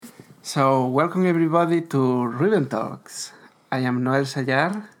So, welcome everybody to Ribbon Talks. I am Noel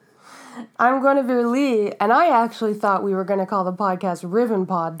Sayar. I'm Guinevere Lee, and I actually thought we were going to call the podcast Ribbon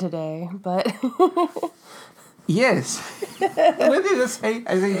Pod today, but... Yes. What did I say?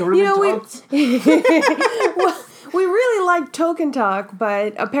 I think Ribbon Talks. Well, we really like Token Talk,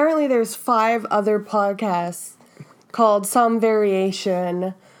 but apparently there's 5 other podcasts called some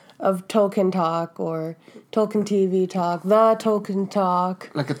variation of Token Talk or Tolkien TV Talk, The Token Talk.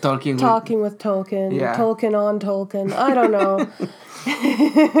 Like a talking with Tolkien, Yeah. Tolkien on Tolkien, I don't know.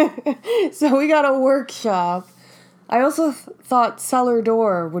 So we got a workshop. I also thought Cellar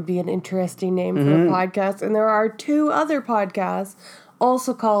Door would be an interesting name for a podcast, and there are 2 other podcasts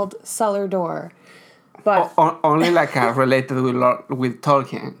also called Cellar Door. But only like related with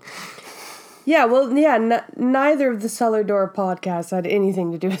Tolkien. Neither of the Cellar Door podcasts had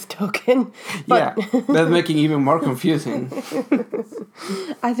anything to do with Tolkien. But That's making it even more confusing.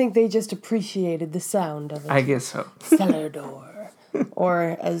 I think they just appreciated the sound of it. I guess so. Cellar Door.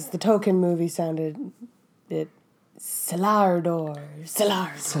 Or as the Tolkien movie sounded, Cellar Door.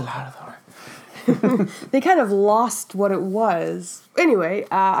 They kind of lost what it was. Anyway,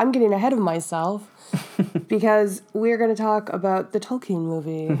 I'm getting ahead of myself because we're going to talk about the Tolkien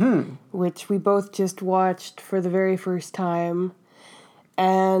movie, which we both just watched for the very first time.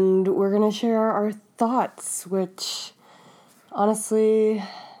 And we're going to share our thoughts, which honestly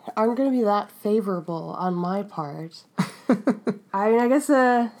aren't going to be that favorable on my part. I guess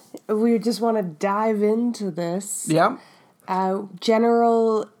we just want to dive into this. Yeah.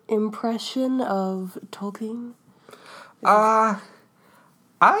 General impression of Tolkien? I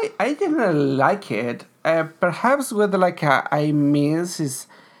didn't like it. Perhaps what I miss is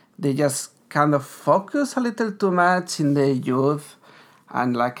they just kind of focus a little too much in the youth,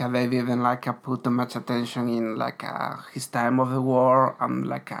 and they didn't put too much attention in his time of the war and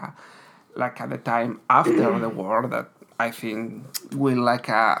the time after the war that I think will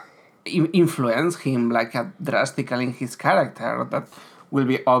influence him drastically in his character. That will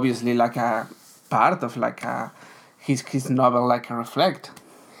be obviously a part of his novel reflect.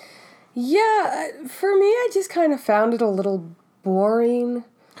 Yeah, for me, I just kind of found it a little boring.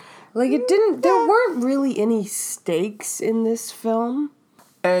 There weren't really any stakes in this film.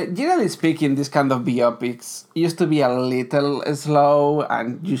 Generally speaking, this kind of biopics used to be a little slow,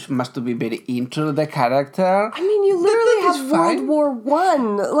 and you must be very into the character. I mean, you literally have World War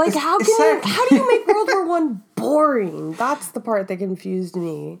One. How do you make World War One boring? That's the part that confused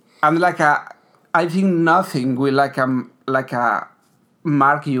me. And I think nothing will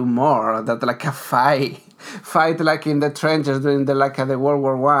mark you more that a fight in the trenches during the World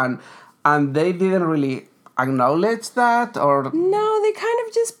War One, and they didn't really acknowledge that, or no, they kind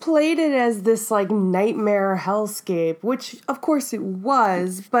of just played it as this nightmare hellscape, which of course it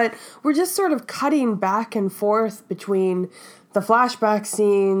was, but we're just sort of cutting back and forth between the flashback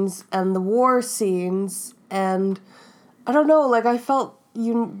scenes and the war scenes, and I don't know, I felt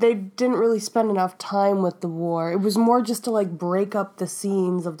they didn't really spend enough time with the war. It was more just to break up the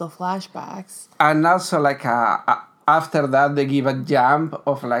scenes of the flashbacks. And also after that they give a jump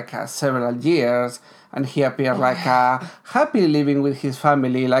of several years, and he appeared happy living with his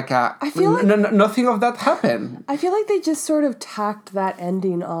family. I feel nothing of that happened. I feel like they just sort of tacked that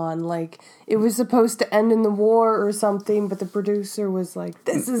ending on. It was supposed to end in the war or something, but the producer was like,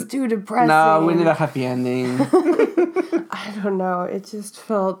 this is too depressing. No, we need a happy ending. I don't know. It just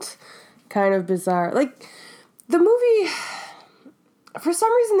felt kind of bizarre. The movie, for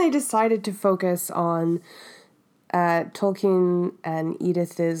some reason they decided to focus on Tolkien and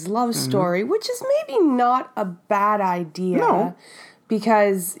Edith's love story, which is maybe not a bad idea. No.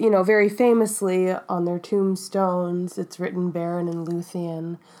 Because, very famously on their tombstones, it's written Beren and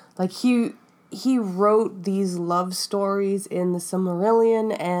Luthien. He wrote these love stories in the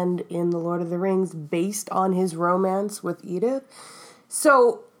Silmarillion and in The Lord of the Rings based on his romance with Edith.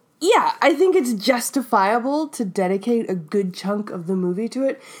 So, yeah, I think it's justifiable to dedicate a good chunk of the movie to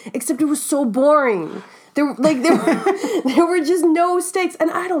it, except it was so boring. There were just no stakes, and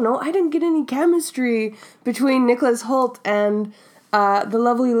I don't know, I didn't get any chemistry between Nicholas Hoult and the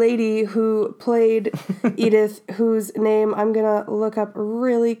lovely lady who played Edith, whose name I'm gonna look up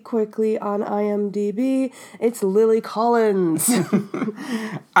really quickly on IMDb. It's Lily Collins.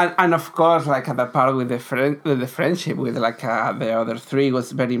 and of course, the part with the friendship with the other 3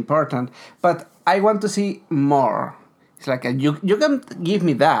 was very important. But I want to see more. It's you can give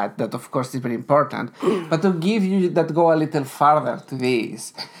me that of course is very important, but to give you that go a little farther to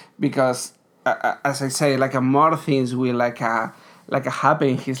this, because as I say, more things will happen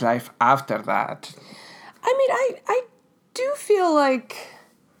in his life after that. I mean, I do feel like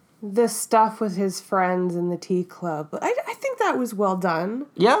the stuff with his friends in the tea club. I think that was well done.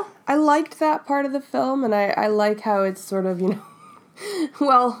 Yeah. I liked that part of the film, and I like how it's sort of,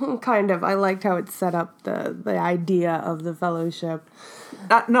 well, kind of. I liked how it set up the idea of the fellowship.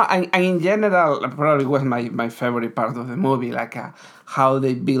 No, in general, probably was my favorite part of the movie, like how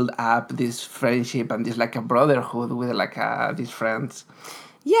they build up this friendship and this like a brotherhood with like these friends.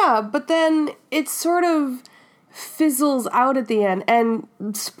 Yeah, but then it sort of fizzles out at the end. And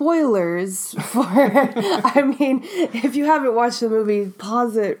spoilers for, I mean, if you haven't watched the movie,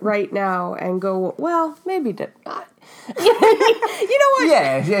 pause it right now and go, well, maybe not. You know what?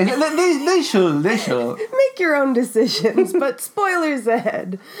 Yes, they should. Make your own decisions, but spoilers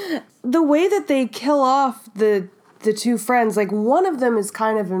ahead. The way that they kill off the two friends, like one of them is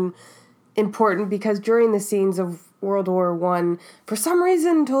kind of important because during the scenes of World War I, for some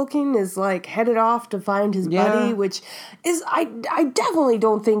reason Tolkien is like headed off to find his buddy, which is I definitely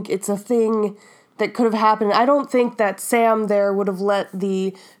don't think it's a thing that could have happened. I don't think that Sam there would have let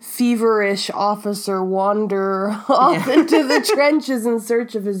the feverish officer wander off into the trenches in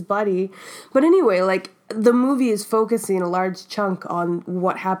search of his buddy. But anyway, like the movie is focusing a large chunk on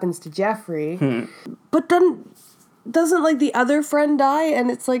what happens to Jeffrey. But then doesn't like the other friend die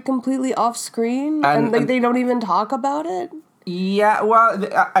and it's like completely off screen and like they don't even talk about it? Yeah, well,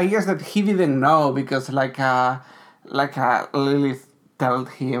 I guess that he didn't know because like Lilith told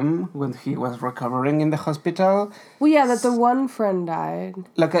him when he was recovering in the hospital. Well, yeah, that the one friend died.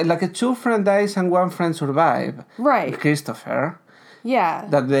 Like a two friend dies and one friend survive. Right. Christopher. Yeah.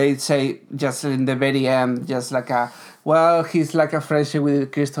 That they say just in the very end, just like he's like a friendship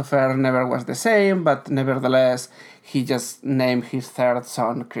with Christopher never was the same, but nevertheless, he just named his third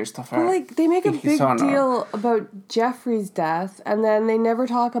son Christopher. But like, they make a big deal about Jeffrey's death, and then they never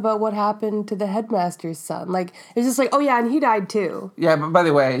talk about what happened to the headmaster's son. Like, it's just like, oh yeah, and he died too. Yeah, but by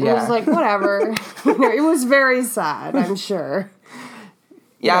the way, It was like, whatever. It was very sad, I'm sure.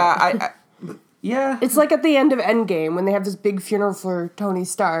 Yeah, yeah. It's like at the end of Endgame when they have this big funeral for Tony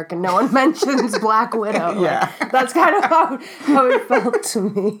Stark and no one mentions Black Widow. Yeah. Like, that's kind of how it felt to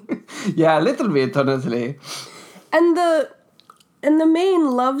me. Yeah, a little bit, honestly. And the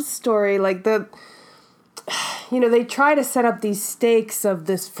main love story, like they try to set up these stakes of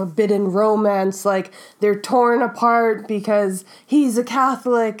this forbidden romance, like they're torn apart because he's a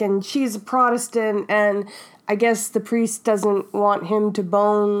Catholic and she's a Protestant, and I guess the priest doesn't want him to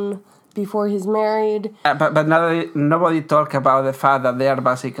bone before he's married. But nobody talk about the fact that they are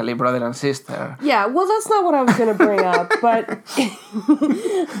basically brother and sister. Yeah, well, that's not what I was going to bring up, but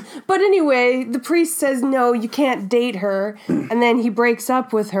but anyway, the priest says, no, you can't date her, and then he breaks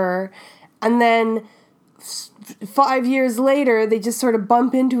up with her, and then 5 years later, they just sort of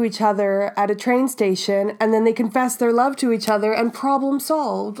bump into each other at a train station, and then they confess their love to each other, and problem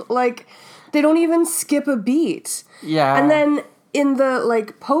solved. Like, they don't even skip a beat. Yeah. And then in the,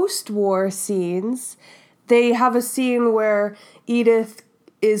 like, post-war scenes, they have a scene where Edith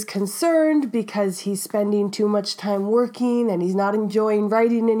is concerned because he's spending too much time working and he's not enjoying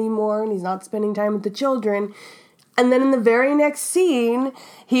writing anymore and he's not spending time with the children. And then in the very next scene,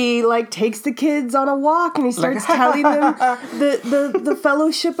 he, like, takes the kids on a walk and he starts telling them the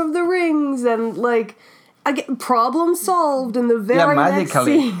Fellowship of the Rings and, like, again, problem solved in the very next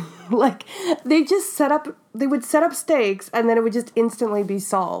scene. Like, they would set up stakes, and then it would just instantly be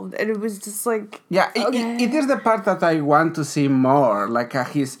solved. And it was just like... Yeah, okay. it is the part that I want to see more. Like,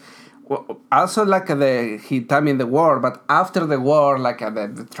 also, like, he time in the war, but after the war, like,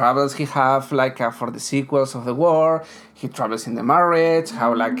 the travels he have, like, for the sequels of the war, he travels in the marriage,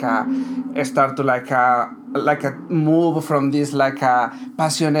 how, like, start to, like, move from this, like,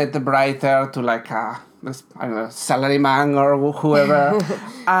 passionate writer to, like, I don't know, salaryman or whoever,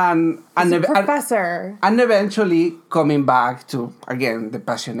 and professor, and eventually coming back to again the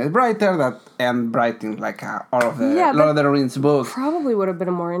passionate writer that and writing like all of the Lord of the Rings books. Probably would have been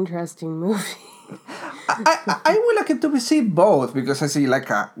a more interesting movie. I would like to see both because I see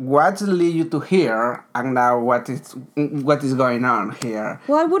like what lead you to here and now what is going on here.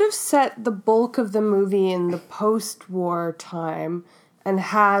 Well, I would have set the bulk of the movie in the post-war time and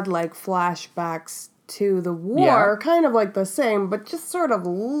had like flashbacks to the war, kind of like the same, but just sort of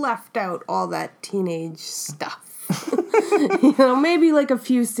left out all that teenage stuff. Maybe like a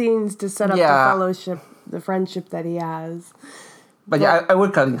few scenes to set up the fellowship, the friendship that he has. But I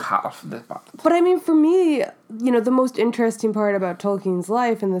would cut in half the part. But I mean, for me, the most interesting part about Tolkien's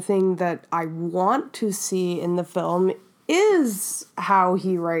life and the thing that I want to see in the film is how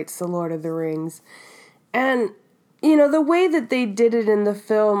he writes The Lord of the Rings. And the way that they did it in the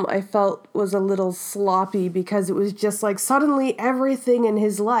film, I felt was a little sloppy because it was just like suddenly everything in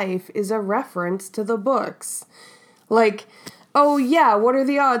his life is a reference to the books. Like, oh yeah, what are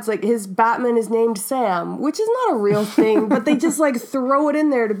the odds? Like, his Batman is named Sam, which is not a real thing, but they just like throw it in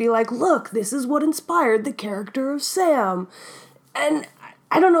there to be like, look, this is what inspired the character of Sam. And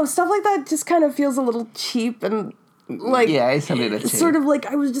I don't know, stuff like that just kind of feels a little cheap and like, yeah, it's a little cheap. Sort of like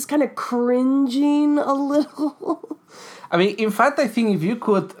I was just kind of cringing a little. I mean, in fact, I think if you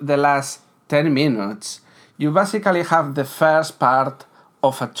cut the last 10 minutes, you basically have the first part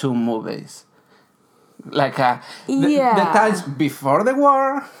of 2 movies. Like the times before the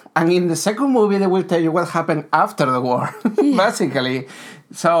war, and in the second movie they will tell you what happened after the war, basically.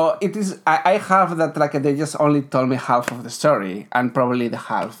 So it is. I have that like they just only told me half of the story, and probably the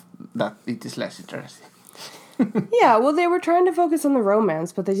half that it is less interesting. Yeah, well, they were trying to focus on the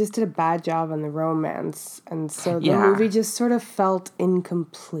romance, but they just did a bad job on the romance, and so the movie just sort of felt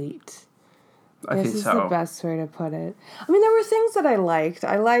incomplete. I think so. This is the best way to put it. I mean, there were things that I liked.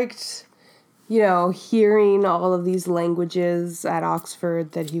 I liked, hearing all of these languages at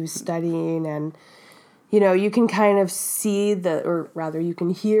Oxford that he was studying, and, you can kind of see you can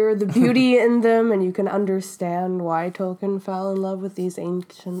hear the beauty in them, and you can understand why Tolkien fell in love with these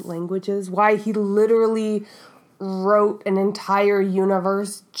ancient languages, why he literally wrote an entire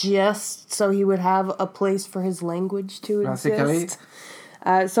universe just so he would have a place for his language to exist.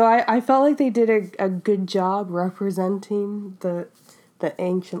 So I felt like they did a good job representing the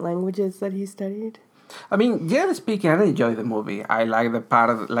ancient languages that he studied. I mean, generally speaking, I enjoy the movie. I like the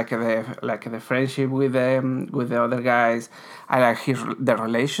part, like the friendship with the other guys. I like the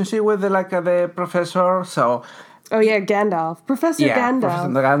relationship with the professor. So. Oh yeah, Gandalf, Professor Gandalf. Professor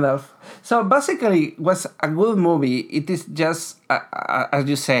Gandalf. So basically, it was a good movie. It is just, as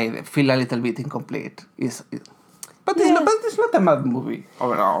you say, feel a little bit incomplete. But it's not a bad movie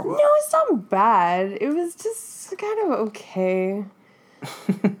overall. No, it's not bad. It was just kind of okay.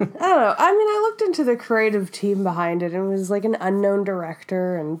 I don't know. I mean, I looked into the creative team behind it, and it was like an unknown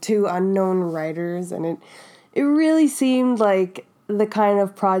director and 2 unknown writers, and it really seemed like the kind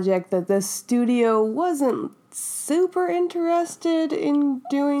of project that the studio wasn't super interested in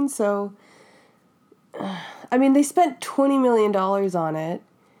doing. So, I mean, they spent $20 million on it.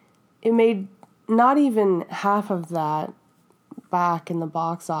 It made not even half of that back in the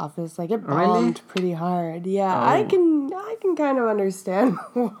box office. Like, it bombed pretty hard. Yeah, oh. I can kind of understand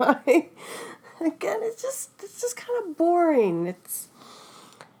why. Again, it's just kind of boring.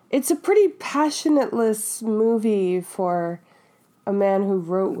 It's a pretty passionateless movie for a man who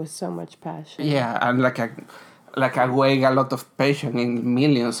wrote with so much passion. Yeah, and like weighing a lot of passion in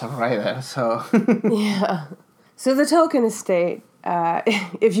millions of writers. So yeah. So the Tolkien estate.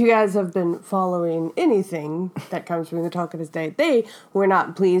 If you guys have been following anything that comes from the Tolkien estate, they were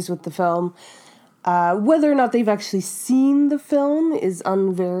not pleased with the film. Whether or not they've actually seen the film is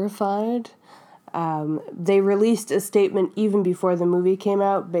unverified. They released a statement even before the movie came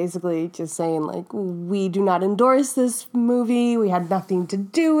out, basically just saying, like, we do not endorse this movie, we had nothing to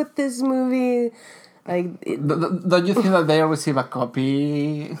do with this movie. Like, don't you think that they receive a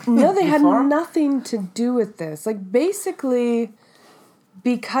copy? No, they had nothing to do with this. Like, basically,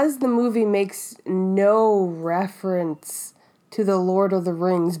 because the movie makes no reference to the Lord of the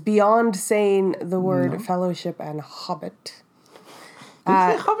Rings beyond saying the word fellowship and hobbit.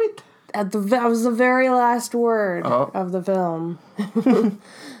 Is it hobbit? That was the very last word of the film.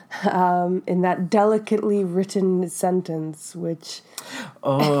 In that delicately written sentence, which...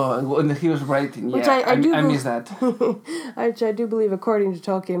 Oh, when he was writing, yeah, which I missed that. Which I do believe, according to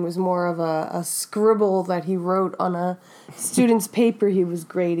Tolkien, was more of a scribble that he wrote on a student's paper he was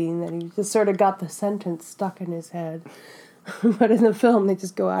grading, that he just sort of got the sentence stuck in his head. But in the film, they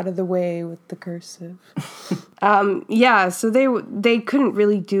just go out of the way with the cursive. So they couldn't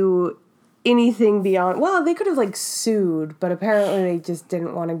really do anything beyond... Well, they could have, like, sued, but apparently they just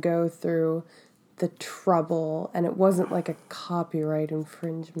didn't want to go through the trouble, and it wasn't, like, a copyright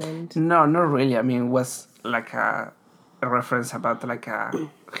infringement. No, not really. I mean, it was, like, a reference about, like,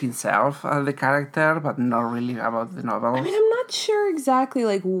 himself as the character, but not really about the novel. I mean, I'm not sure exactly,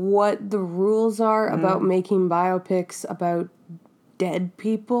 like, what the rules are about making biopics about dead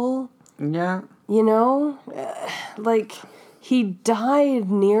people. Yeah. You know? Like... He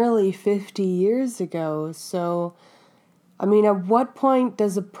died nearly 50 years ago, so, I mean, at what point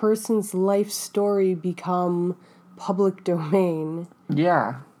does a person's life story become public domain?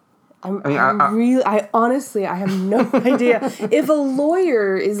 Yeah. I honestly, I have no idea. If a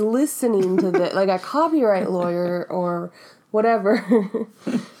lawyer is listening to this, like a copyright lawyer or whatever,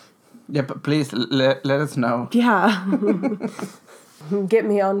 Yeah, but please let us know. Yeah. Get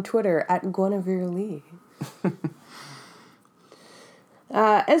me on Twitter at Guinevere Lee.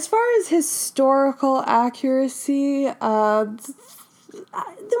 As far as historical accuracy, the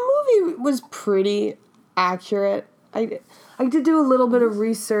movie was pretty accurate. I did do a little bit of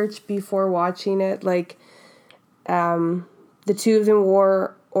research before watching it. Like, the two of them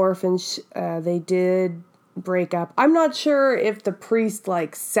were orphans. They did break up. I'm not sure if the priest,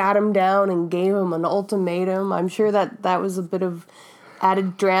 like, sat him down and gave him an ultimatum. I'm sure that was a bit of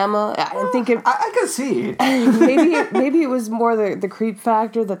added drama. I think I can see it. maybe it was more the creep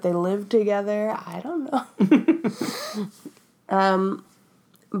factor that they lived together. I don't know.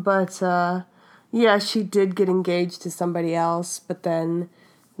 But yeah, she did get engaged to somebody else, but then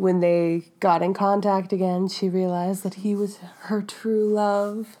when they got in contact again, she realized that he was her true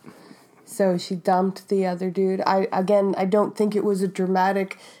love. So she dumped the other dude. I don't think it was a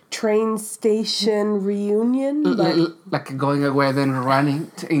dramatic train station reunion. But Like going away then running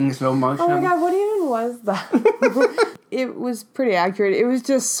in slow motion. oh my god, what even was that? It was pretty accurate. It was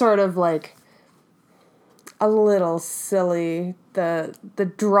just sort of like a little silly, the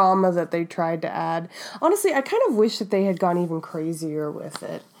drama that they tried to add. Honestly, I kind of wish that they had gone even crazier with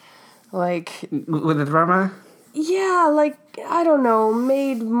it. Like... With the drama? Yeah, like, I don't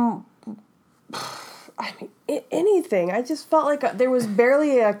know, anything. I just felt like there was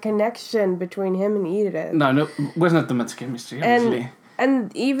barely a connection between him and Edith. No, was not too much chemistry, honestly.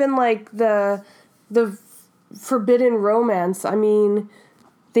 And even like the forbidden romance. I mean,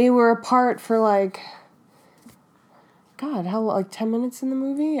 they were apart for like, God, how, like 10 minutes in the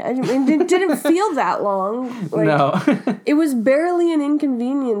movie? I mean, it didn't feel that long. Like, no. It was barely an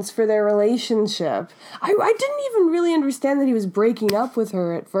inconvenience for their relationship. I didn't even really understand that he was breaking up with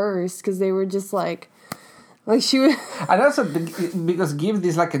her at first, because they were just like she was... And also because give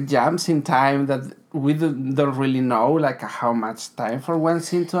this like a jumps in time that we don't really know like how much time for one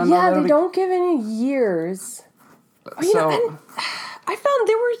scene to another. Yeah, they don't give any years. You know, and I found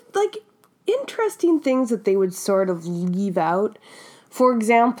there were like interesting things that they would sort of leave out. For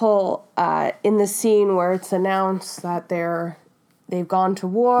example, in the scene where it's announced that they've gone to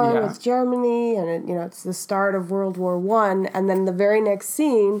war with Germany, and it's the start of World War I, and then the very next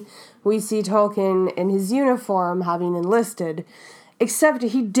scene we see Tolkien in his uniform having enlisted, except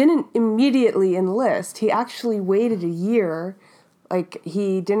he didn't immediately enlist. He actually waited a year. Like,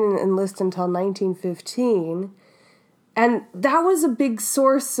 he didn't enlist until 1915. And that was a big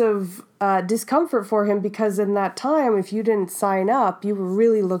source of discomfort for him, because in that time, if you didn't sign up, you were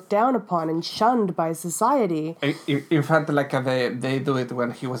really looked down upon and shunned by society. In fact, like they do it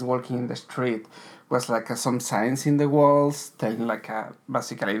when he was walking in the street, was like some signs in the walls telling like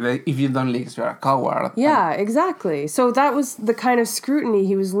basically if you don't leave, you're a coward. Yeah, exactly. So that was the kind of scrutiny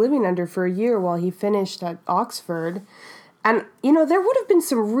he was living under for a year while he finished at Oxford. And, there would have been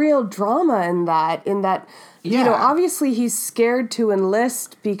some real drama in that, obviously he's scared to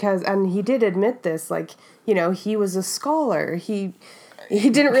enlist because, and he did admit this, like, he was a scholar. He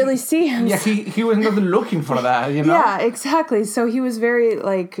didn't really see him. Yeah, he was not looking for that, Yeah, exactly. So he was very,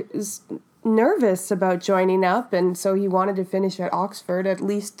 like, nervous about joining up, and so he wanted to finish at Oxford, at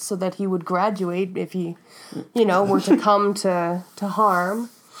least so that he would graduate if he, were to come to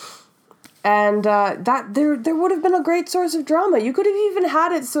harm. And that there would have been a great source of drama. You could have even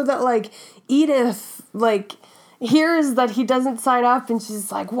had it so that, like, Edith, like, hears that he doesn't sign up, and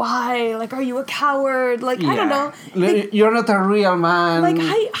she's like, why? Like, are you a coward? Like, I don't know. Like, you're not a real man. Like,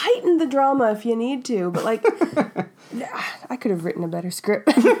 heighten the drama if you need to, but, like, I could have written a better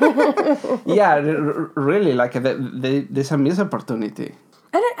script. Yeah, really, like, there's a missed opportunity.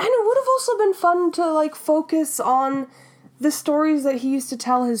 And it would have also been fun to, like, focus on the stories that he used to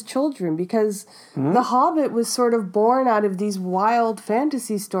tell his children, because The Hobbit was sort of born out of these wild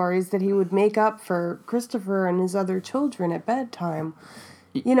fantasy stories that he would make up for Christopher and his other children at bedtime.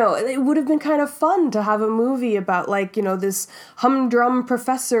 It would have been kind of fun to have a movie about, like, this humdrum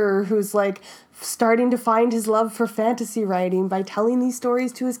professor who's, like, starting to find his love for fantasy writing by telling these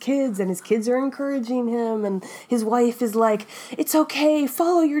stories to his kids, and his kids are encouraging him, and his wife is like, it's okay,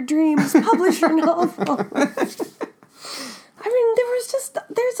 follow your dreams, publish your novel. I mean,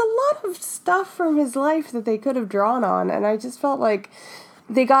 there's a lot of stuff from his life that they could have drawn on, and I just felt like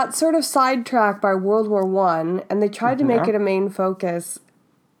they got sort of sidetracked by World War I, and they tried to make it a main focus,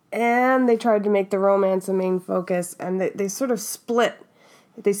 and they tried to make the romance a main focus, and they sort of split.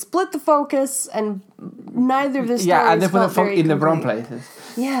 They split the focus, and neither of the stories and they put felt very in the wrong complete. places.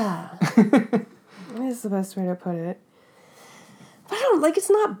 Yeah. That's the best way to put it. But I don't, like, it's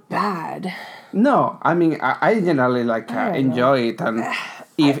not bad. No, I mean, I generally, like, enjoy it, and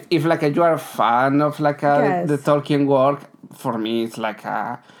if like you are a fan of like Yes. the Tolkien work, for me it's like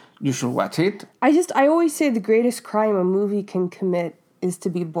you should watch it. I always say the greatest crime a movie can commit is to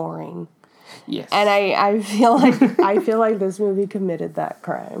be boring. Yes. And I feel like this movie committed that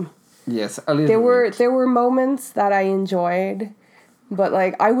crime. Yes, a little bit. There were moments that I enjoyed, but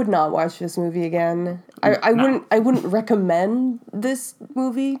like I would not watch this movie again. I wouldn't recommend this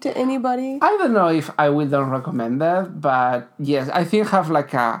movie to anybody. I don't know if I would don't recommend that, but yes, I think have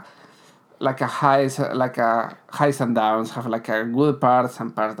like a highs and downs, have like a good parts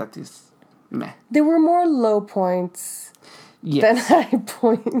and parts that is meh. There were more low points Yes. than high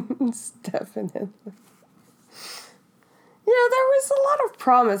points, definitely. There was a lot of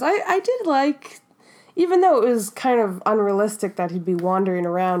promise. I did like, even though it was kind of unrealistic that he'd be wandering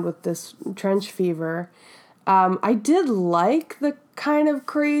around with this trench fever, I did like the kind of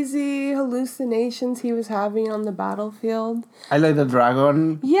crazy hallucinations he was having on the battlefield. I like the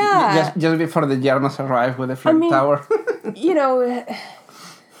dragon. Yeah. Just before the Germans arrive with the flame tower.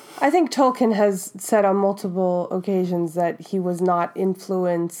 I think Tolkien has said on multiple occasions that he was not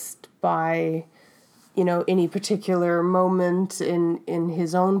influenced by, any particular moment in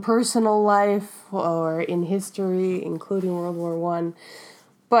his own personal life or in history, including World War I.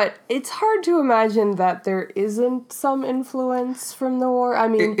 But it's hard to imagine that there isn't some influence from the war. I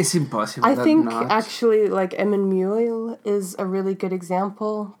mean, It's impossible. I think not. actually, like Emmenmuil is a really good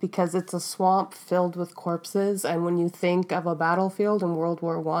example because it's a swamp filled with corpses, and when you think of a battlefield in World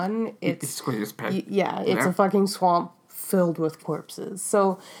War I, it's what you expect. it's a fucking swamp filled with corpses.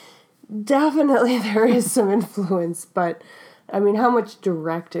 So definitely there is some influence, but I mean, how much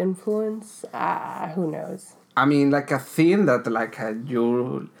direct influence? Who knows? I mean, like a thing that like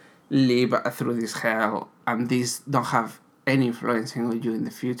you live through this hell and this don't have any influence on you in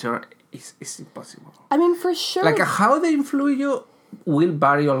the future is impossible. I mean, for sure. Like how they influence you will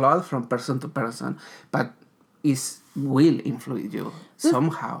vary a lot from person to person, but will influence you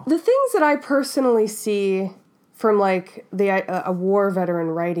somehow. The things that I personally see from like a war veteran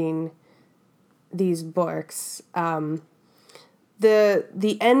writing these books, the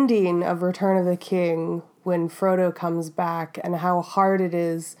ending of Return of the King when Frodo comes back and how hard it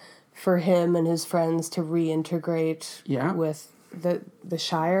is for him and his friends to reintegrate with the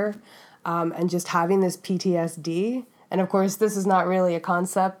Shire, and just having this PTSD. And of course, this is not really a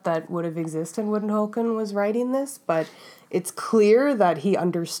concept that would have existed when Tolkien was writing this, but it's clear that he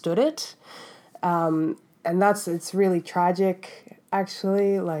understood it. And it's really tragic,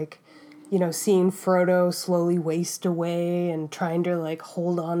 actually, like, seeing Frodo slowly waste away and trying to like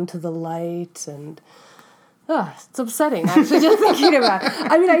hold on to the light, and it's upsetting actually just thinking about it.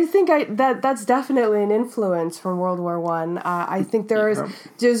 I mean, I think that's definitely an influence from World War I. I think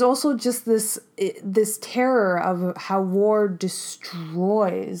there's also just this terror of how war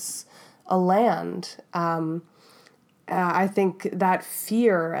destroys a land. I think that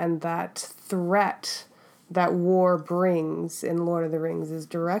fear and that threat that war brings in Lord of the Rings is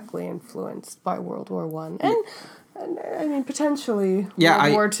directly influenced by World War I. And I mean, potentially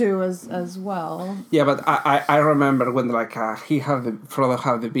World War II as well. Yeah, but I remember when like Frodo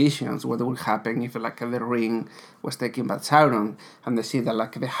had the visions what would happen if like the ring was taken by Sauron, and they see that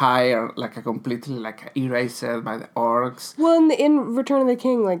like the High like completely like erased by the orcs. Well, in Return of the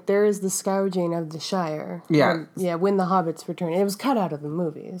King, like there is the scourging of the Shire. Yeah. When the hobbits return, it was cut out of the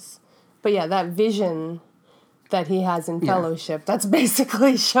movies, but yeah, that vision that he has in Fellowship, that's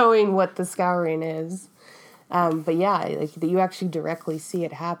basically showing what the scouring is. But yeah, like you actually directly see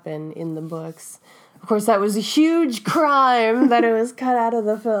it happen in the books. Of course, that was a huge crime that it was cut out of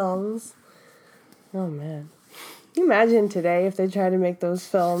the films. Oh man, can you imagine today if they tried to make those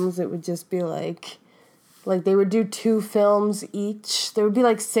films? It would just be like they would do 2 films each. There would be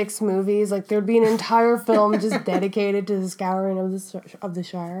like 6 movies. Like there would be an entire film just dedicated to the scouring of the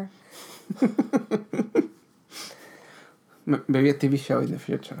Shire. Maybe a TV show in the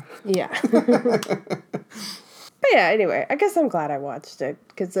future. Yeah. But yeah, anyway, I guess I'm glad I watched it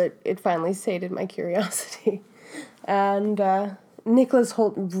because it finally sated my curiosity. And Nicholas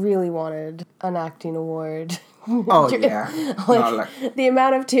Hoult really wanted an acting award. Oh, yeah. The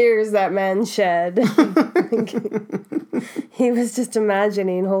amount of tears that man shed. He was just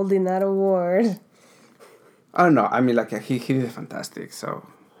imagining holding that award. Oh, no. I mean, like, he did fantastic. So,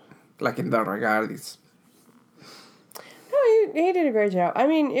 like, in that regard, it's... No, he did a great job. I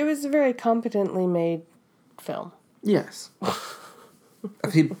mean, it was a very competently made film. Yes. I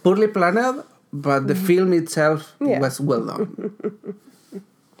think poorly planned, but the film itself was well done.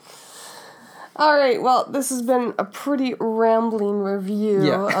 All right, well, this has been a pretty rambling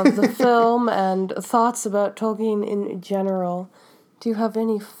review of the film and thoughts about Tolkien in general. Do you have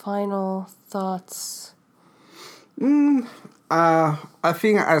any final thoughts? I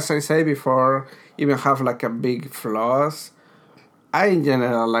think, as I said before, even have like a big flaws. I in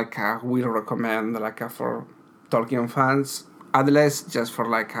general will recommend for Tolkien fans, at least just for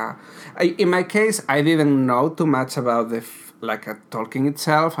in my case, I didn't know too much about the Tolkien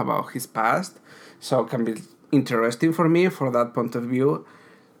itself, about his past, so it can be interesting for me for that point of view.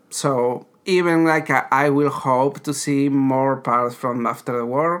 So even I will hope to see more parts from After the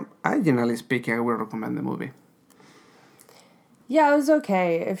War. I generally speaking, I will recommend the movie. Yeah, it was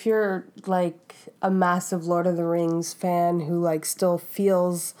okay. If you're like a massive Lord of the Rings fan who like still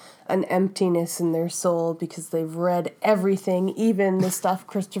feels an emptiness in their soul because they've read everything, even the stuff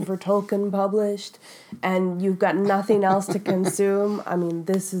Christopher Tolkien published, and you've got nothing else to consume, I mean,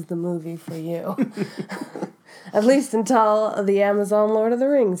 this is the movie for you. At least until the Amazon Lord of the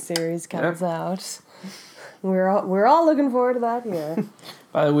Rings series comes out. We're all looking forward to that here.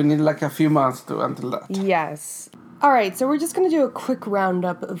 But we need a few months until that. Yes. All right, so we're just going to do a quick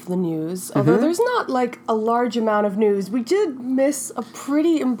roundup of the news. Although there's not a large amount of news, we did miss a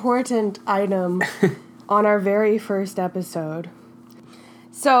pretty important item on our very first episode.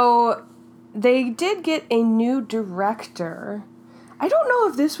 So they did get a new director. I don't know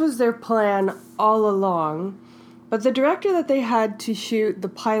if this was their plan all along, but the director that they had to shoot the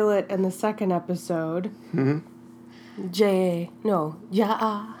pilot and the second episode, Ja.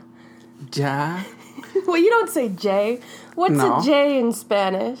 Well, you don't say J. What's a J in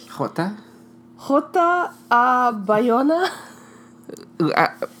Spanish? Jota. Jota Bayona?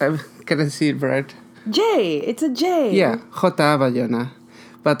 Can I see it right? J. It's a J. Yeah, Jota Bayona.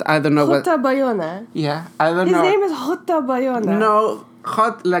 But I don't know Jota Bayona. Yeah, I don't know. His name is Jota Bayona. No,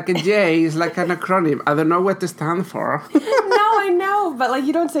 like a J is like an acronym. I don't know what to stand for. No, I know, but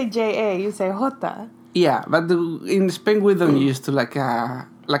you don't say J-A, you say Jota. Yeah, but in Spain we don't use to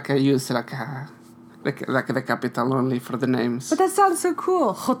use the capital only for the names. But that sounds so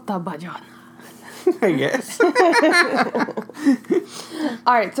cool. Jota Bayona. I guess.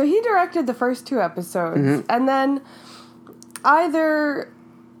 All right, so he directed the first 2 episodes, and then either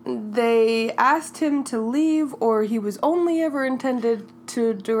they asked him to leave or he was only ever intended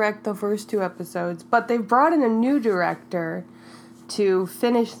to direct the first 2 episodes, but they've brought in a new director to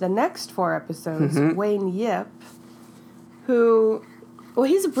finish the next 4 episodes, Wayne Yip, who... Well,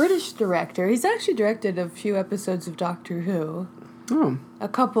 he's a British director. He's actually directed a few episodes of Doctor Who. Oh. A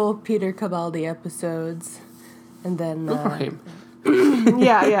couple Peter Capaldi episodes. And then... Good for him.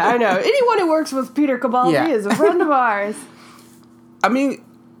 Yeah, I know. Anyone who works with Peter Capaldi is a friend of ours. I mean,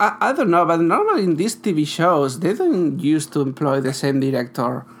 I don't know, but normally in these TV shows, they don't used to employ the same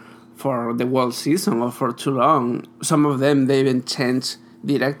director for the whole season or for too long. Some of them, they even change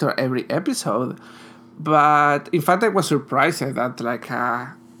director every episode. But in fact, I was surprised that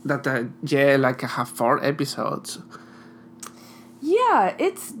have 4 episodes. Yeah,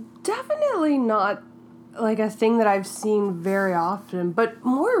 it's definitely not a thing that I've seen very often, but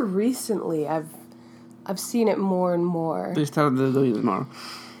more recently I've seen it more and more. They started doing it more.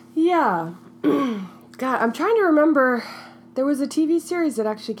 Yeah. God, I'm trying to remember. There was a TV series that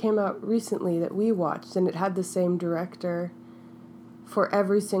actually came out recently that we watched, and it had the same director for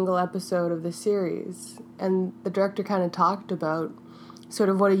every single episode of the series. And the director kind of talked about sort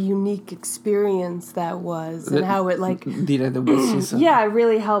of what a unique experience that was and how it did the whole season. Yeah, it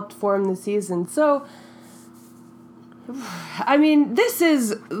really helped form the season. So, I mean, this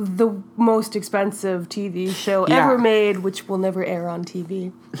is the most expensive TV show ever made, which will never air on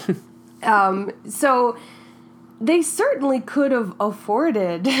TV. So they certainly could have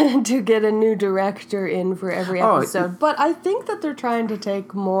afforded to get a new director in for every episode. But I think that they're trying to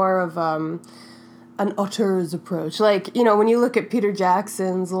take more of an auteur's approach. When you look at Peter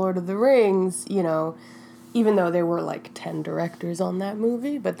Jackson's Lord of the Rings, even though there were 10 directors on that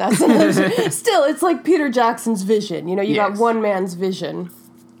movie, but that's still, it's like Peter Jackson's vision. You got one man's vision.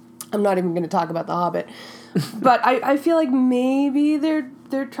 I'm not even going to talk about The Hobbit. But I feel like maybe they're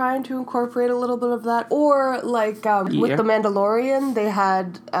trying to incorporate a little bit of that. Or with The Mandalorian, they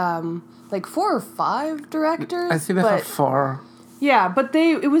had 4 or 5 directors. I think they have 4. Yeah, but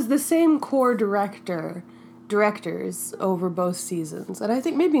it was the same core directors over both seasons. And I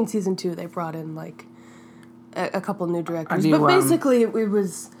think maybe in season 2 they brought in a couple new directors. But basically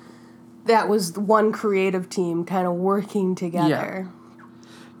that was one creative team kind of working together.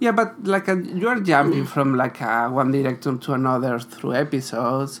 Yeah, but you are jumping from one director to another through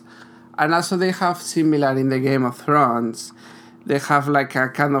episodes, and also they have similar in the Game of Thrones. They have a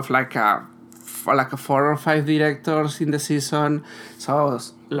kind of a like 4 or 5 directors in the season. So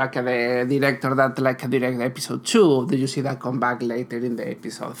like the director that like direct episode 2, did you see that come back later in the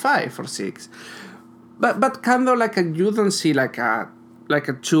episode 5 or 6? But kind of like you don't see like a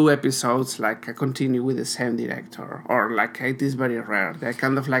 2 episodes like continue with the same director, or like it is very rare. They're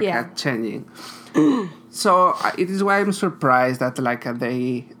kind of like changing. So it is why I'm surprised that like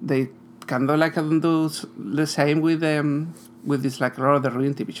they kind of like do the same with this like Lord of the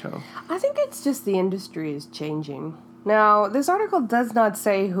Rings TV show. I think it's just the industry is changing. Now, this article does not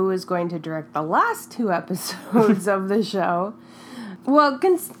say who is going to direct the last 2 episodes of the show. Well,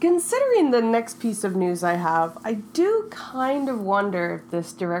 considering the next piece of news I have, I do kind of wonder if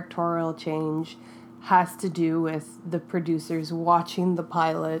this directorial change has to do with the producers watching the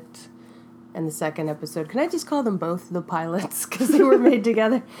pilot and the second episode. Can I just call them both the pilots because they were made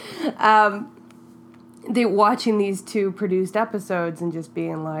together? They watching these 2 produced episodes and just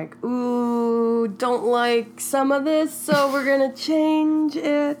being like, ooh, don't like some of this, so we're going to change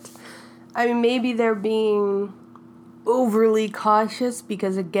it. I mean, maybe they're being overly cautious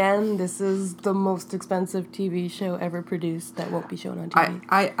because, again, this is the most expensive TV show ever produced that won't be shown on TV.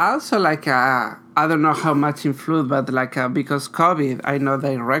 I also like, I don't know how much influence, but like because COVID, I know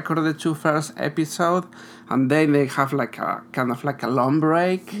they recorded the 2 first episodes and then they have like a kind of like a long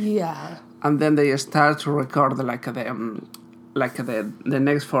break. Yeah. And then they start to record like the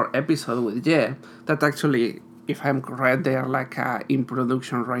next 4 episodes with Jeb. That actually, if I'm correct, they are like in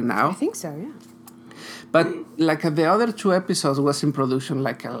production right now. I think so, yeah. But like the other 2 episodes was in production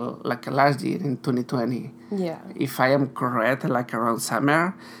like last year in 2020. Yeah. If I am correct, like around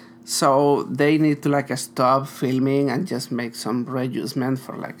summer. So they need to like stop filming and just make some readjustment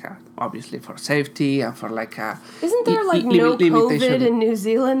for like obviously for safety and for like Isn't there like no COVID in New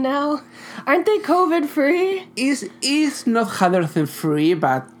Zealand now? Aren't they COVID free? Is not 100% free,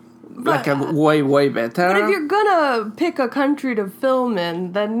 but like way better. But if you're gonna pick a country to film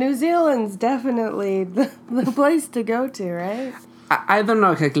in, then New Zealand's definitely the place to go to, right? I don't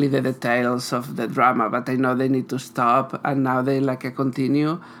know exactly the details of the drama, but I know they need to stop, and now they like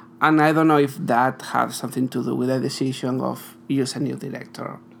continue. And I don't know if that has something to do with the decision of use a new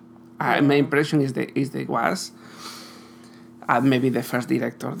director. Yeah. My impression is they was. Maybe the first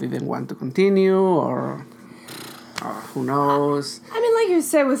director didn't want to continue, or who knows. I mean, like you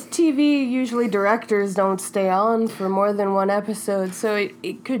said, with TV, usually directors don't stay on for more than 1 episode, so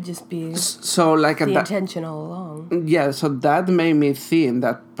it could just be so like the intention all along. Yeah, so that made me think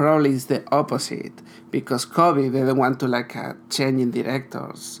that probably is the opposite, because COVID didn't want to like change in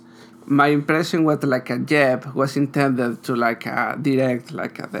directors. My impression was like Jeb was intended to like direct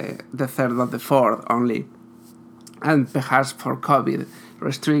like the third or the fourth only, and perhaps for COVID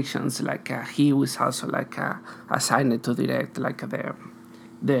restrictions, like he was also like assigned to direct like the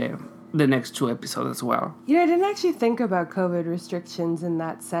next 2 episodes as well. You know, I didn't actually think about COVID restrictions in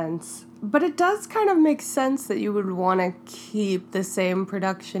that sense, but it does kind of make sense that you would want to keep the same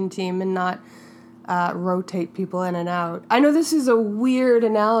production team and not rotate people in and out. I know this is a weird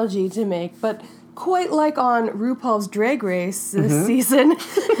analogy to make, but quite like on RuPaul's Drag Race this season,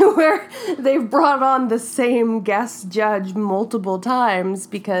 where they've brought on the same guest judge multiple times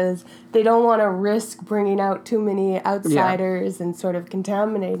because they don't want to risk bringing out too many outsiders and sort of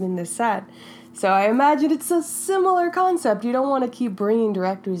contaminating the set. So I imagine it's a similar concept. You don't want to keep bringing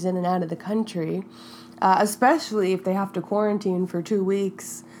directors in and out of the country, especially if they have to quarantine for 2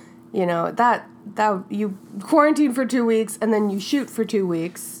 weeks. You know, that you quarantine for 2 weeks and then you shoot for 2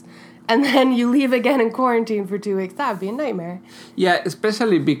 weeks and then you leave again in quarantine for 2 weeks. That would be a nightmare. Yeah,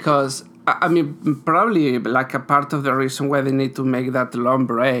 especially because, I mean, probably like a part of the reason why they need to make that long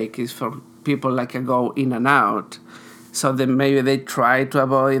break is for people like go in and out. So then maybe they try to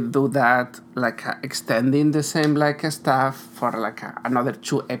avoid do that, like extending the same like staff for like another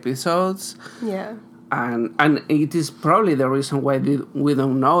 2 episodes. Yeah. And it is probably the reason why we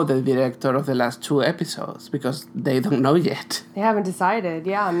don't know the director of the last 2 episodes, because they don't know yet. They haven't decided.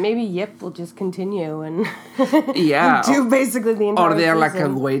 Yeah, maybe Yip will just continue and do basically the entire Or they're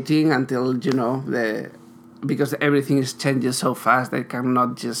season. like waiting until, because everything is changing so fast, they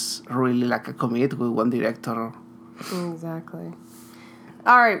cannot just really like commit with one director. Exactly.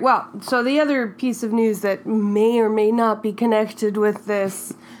 All right, well, so the other piece of news that may or may not be connected with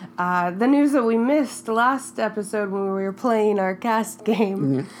this, the news that we missed last episode when we were playing our cast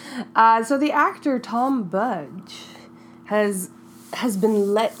game. Mm-hmm. So the actor Tom Budge has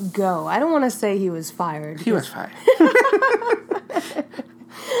been let go. I don't want to say he was fired. He was fired.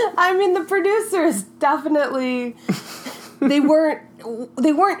 I mean, the producers definitely they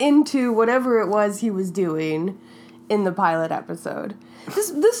weren't into whatever it was he was doing in the pilot episode. This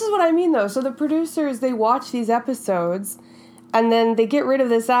is what I mean, though. So the producers, they watch these episodes, and then they get rid of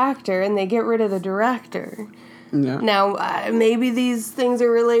this actor, and they get rid of the director. Yeah. Now, maybe these things are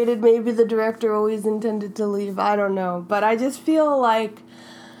related. Maybe the director always intended to leave. I don't know. But I just feel like,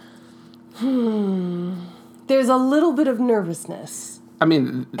 there's a little bit of nervousness. I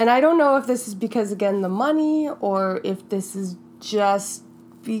mean... And I don't know if this is because, again, the money, or if this is just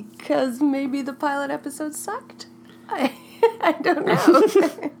because maybe the pilot episode sucked. I don't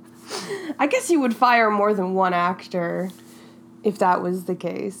know. I guess you would fire more than one actor if that was the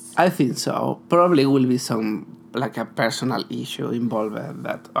case. I think so. Probably will be some, like, a personal issue involved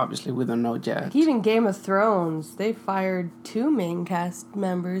that obviously we don't know yet. Even Game of Thrones, they fired 2 main cast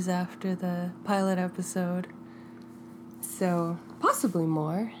members after the pilot episode. So, possibly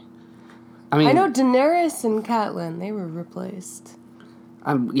more. I know Daenerys and Catelyn, they were replaced.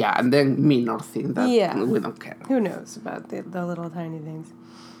 Yeah, and then minor thing that we don't care. Who knows about the little tiny things.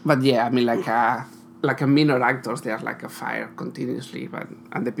 But yeah, I mean, like a minor actors, they are like a fire continuously,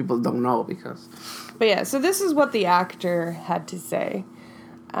 and the people don't know because... But yeah, so this is what the actor had to say.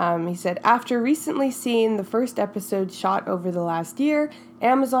 He said, after recently seeing the first episode shot over the last year,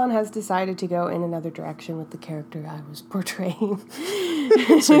 Amazon has decided to go in another direction with the character I was portraying.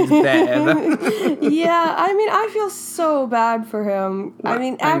 So he's dead. Yeah, I mean, I feel so bad for him. Well, I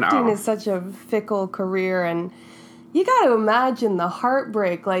mean, acting is such a fickle career, and you got to imagine the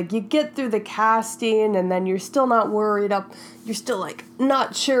heartbreak. Like, you get through the casting, and then you're still not worried up. You're still, like,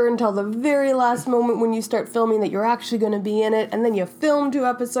 not sure until the very last moment when you start filming that you're actually going to be in it. And then you film 2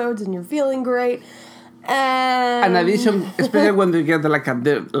 episodes, and you're feeling great. And in addition, especially when you get, like,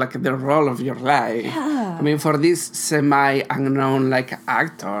 the role of your life. Yeah. I mean, for these semi-unknown, like,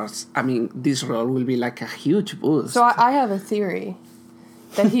 actors, I mean, this role will be, like, a huge boost. So I have a theory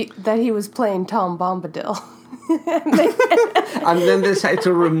that he was playing Tom Bombadil. And then decide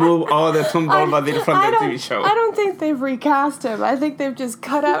to remove all the Tom Bombadil from the TV show. I don't think they've recast him. I think they've just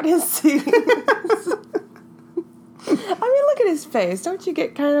cut out his scenes. I mean, look at his face. Don't you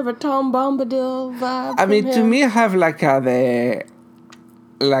get kind of a Tom Bombadil vibe? I mean, from to him? me, I have like a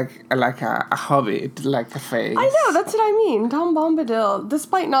hobbit, like a face. I know, that's what I mean. Tom Bombadil,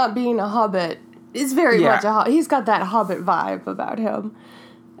 despite not being a hobbit, is very much a hobbit. He's got that hobbit vibe about him.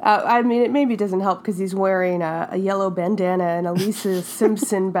 I mean, it maybe doesn't help because he's wearing a yellow bandana and a Lisa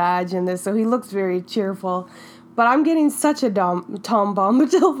Simpson badge in this, so he looks very cheerful. But I'm getting such a Tom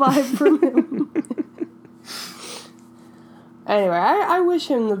Bombadil vibe from him. Anyway, I wish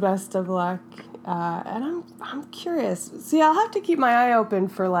him the best of luck, and I'm curious. See, I'll have to keep my eye open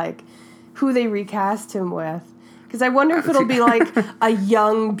for like who they recast him with, because I wonder if it'll be like a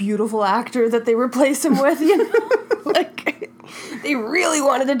young, beautiful actor that they replace him with. You know, like they really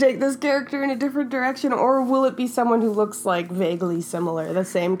wanted to take this character in a different direction, or will it be someone who looks like vaguely similar, the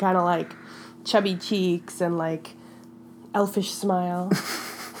same kind of like chubby cheeks and like elfish smile.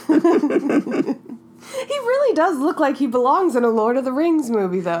 He really does look like he belongs in a Lord of the Rings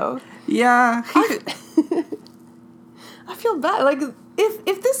movie, though. Yeah. I feel bad. Like,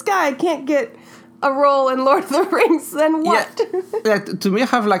 if this guy can't get a role in Lord of the Rings, then what? Yeah, to me, I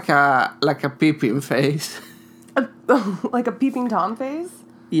have like a peeping face. Like a peeping Tom face?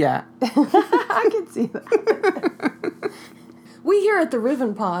 Yeah. I can see that. We here at the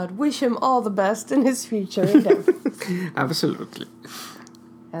Riven Pod wish him all the best in his future endeavors. Absolutely.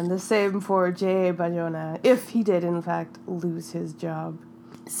 And the same for J.A. Bayona, if he did, in fact, lose his job.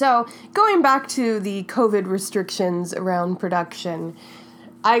 So, going back to the COVID restrictions around production,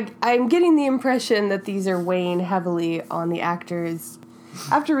 I'm getting the impression that these are weighing heavily on the actors.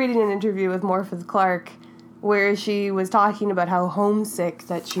 After reading an interview with Morpeth Clark, where she was talking about how homesick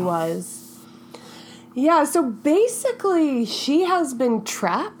that she was. Yeah, so basically, she has been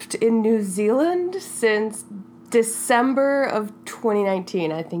trapped in New Zealand since December of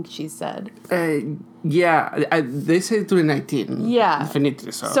 2019, I think she said. They say 2019. Yeah.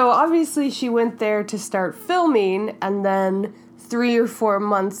 Definitely so. So obviously she went there to start filming, and then 3 or 4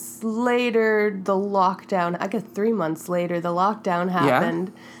 months later, the lockdown, I guess 3 months later, the lockdown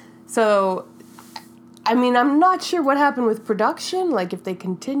happened. Yeah. So, I mean, I'm not sure what happened with production, like if they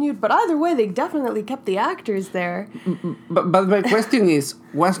continued, but either way, they definitely kept the actors there. But my question is,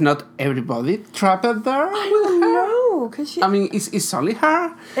 was not everybody trapped there? I don't know, because she... I mean, is only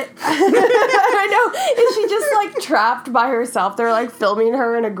her? I know. Is she just, like, trapped by herself? They're, like, filming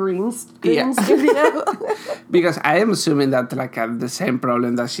her in a green studio? Because I am assuming that, like, the same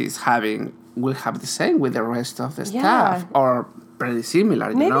problem that she's having will have the same with the rest of the staff. Or pretty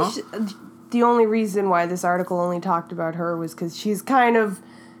similar, you know? The only reason why this article only talked about her was because she's kind of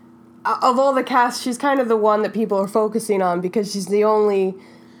of all the cast, she's kind of the one that people are focusing on because she's the only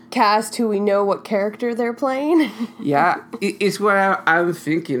cast who we know what character they're playing. Yeah, it's where I'm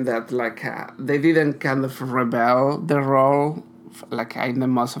thinking that like they didn't kind of rebel the role like in the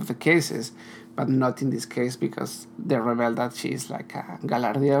most of the cases, but not in this case because they rebelled that she's like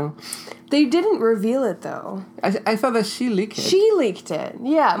Galadriel. They didn't reveal it though. I thought that she leaked it. She leaked it.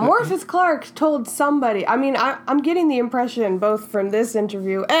 Yeah, Morpeth Clark told somebody. I mean, I'm getting the impression both from this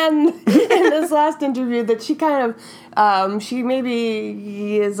interview and in this last interview that she kind of, she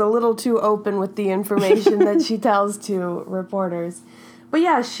maybe is a little too open with the information that she tells to reporters. But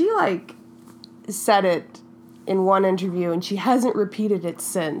yeah, she like said it in one interview and she hasn't repeated it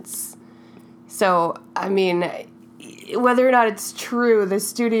since. So, I mean, whether or not it's true, the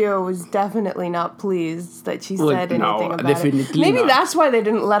studio was definitely not pleased that she said anything about it. Maybe not. That's why they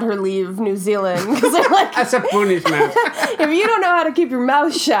didn't let her leave New Zealand. Because they're like, as a punishment. if you don't know how to keep your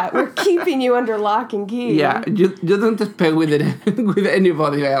mouth shut, we're keeping you under lock and key. Yeah, you don't spend with it with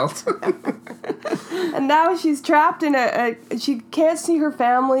anybody else. And now she's trapped in she can't see her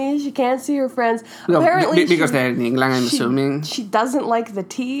family, she can't see her friends. No, Apparently, because they're in England, I'm assuming. She doesn't like the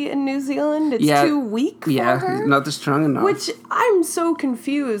tea in New Zealand. It's too weak for her. Yeah, not strong enough. Which I'm so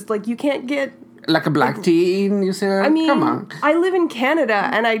confused. Like, you can't get... Like a black tea in New Zealand? I mean, come on. I live in Canada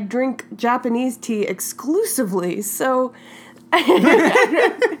and I drink Japanese tea exclusively, so...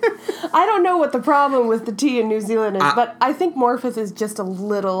 I don't know what the problem with the tea in New Zealand is, but I think Morpeth is just a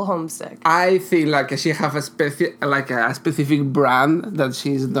little homesick. I think like she have a specific brand that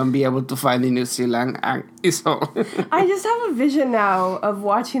she's don't be able to find in New Zealand, and it's all. I just have a vision now of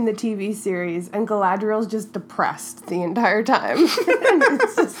watching the TV series and Galadriel's just depressed the entire time. And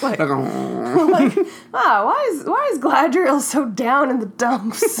it's just like, why is Galadriel so down in the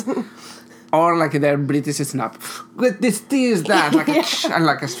dumps? Or like their British snap. With this is that like and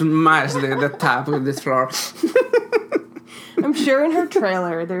like a smash the tap with this floor. I'm sure in her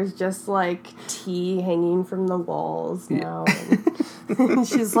trailer there's just like tea hanging from the walls now. And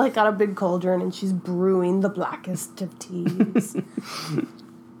she's like got a big cauldron and she's brewing the blackest of teas.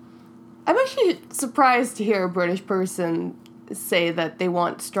 I'm actually surprised to hear a British person say that they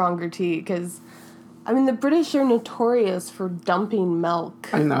want stronger tea because I mean, the British are notorious for dumping milk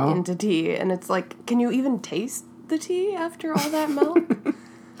into tea. And it's like, can you even taste the tea after all that milk?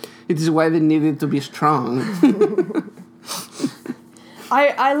 It is why they need it to be strong.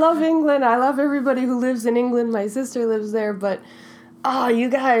 I love England. I love everybody who lives in England. My sister lives there. But, you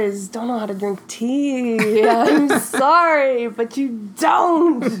guys don't know how to drink tea. I'm sorry, but you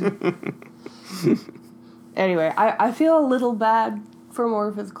don't. Anyway, I feel a little bad for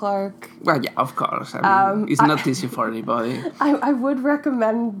Morpeth Clark. Well, yeah, of course. I mean, it's not easy for anybody. I would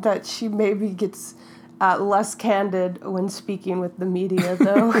recommend that she maybe gets less candid when speaking with the media,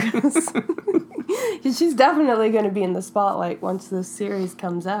 though. Because she's definitely going to be in the spotlight once this series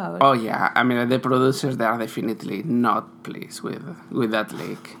comes out. Oh, yeah. I mean, the producers, they are definitely not pleased with that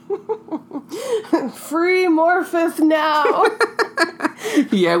leak. Free Morpeth now!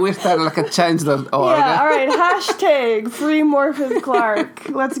 Yeah, we started like a change.org. Yeah, all right, hashtag Free Morpeth Clark.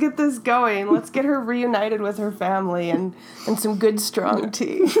 Let's get this going. Let's get her reunited with her family and some good strong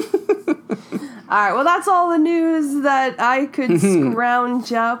tea. All right, well, that's all the news that I could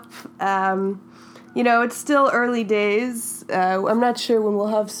scrounge up. It's still early days. I'm not sure when we'll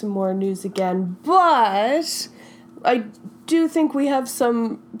have some more news again, but I do think we have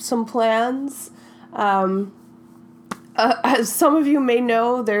some plans. As some of you may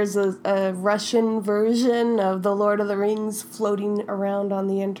know, there's a Russian version of The Lord of the Rings floating around on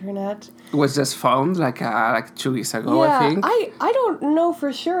the internet. It was just found like 2 weeks ago, I think. I don't know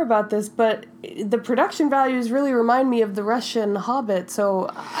for sure about this, but the production values really remind me of the Russian Hobbit. So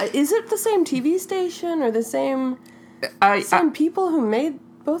is it the same TV station or the same people who made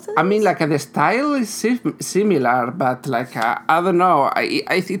both of these? I mean, like the style is similar, but like I don't know.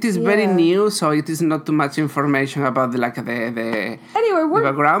 It is very new, so it is not too much information about the background.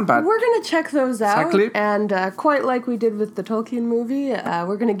 But we're gonna check those out, exactly. And quite like we did with the Tolkien movie,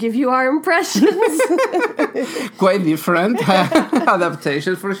 we're gonna give you our impressions. Quite different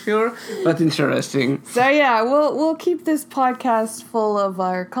adaptation for sure, but interesting. So yeah, we'll keep this podcast full of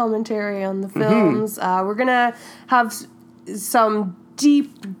our commentary on the films. We're gonna have some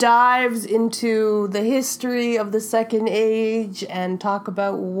deep dives into the history of the Second Age and talk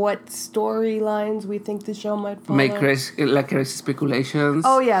about what storylines we think the show might follow. Make crazy speculations.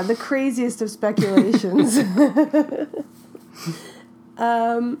 Oh yeah, the craziest of speculations.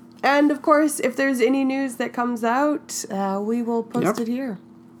 And of course, if there's any news that comes out, we will post it here.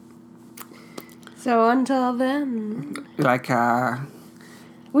 So until then,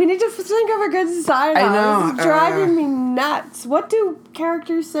 We need to think of a good sign I off. know, This is driving me nuts. What do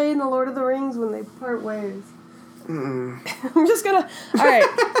characters say in The Lord of the Rings when they part ways? I'm just gonna... Alright,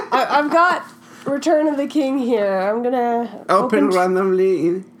 I've got Return of the King here. I'm gonna... Open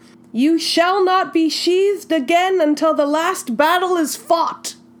randomly. You shall not be sheathed again until the last battle is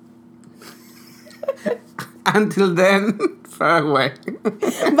fought. Until then, fareway.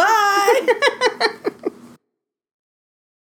 Bye!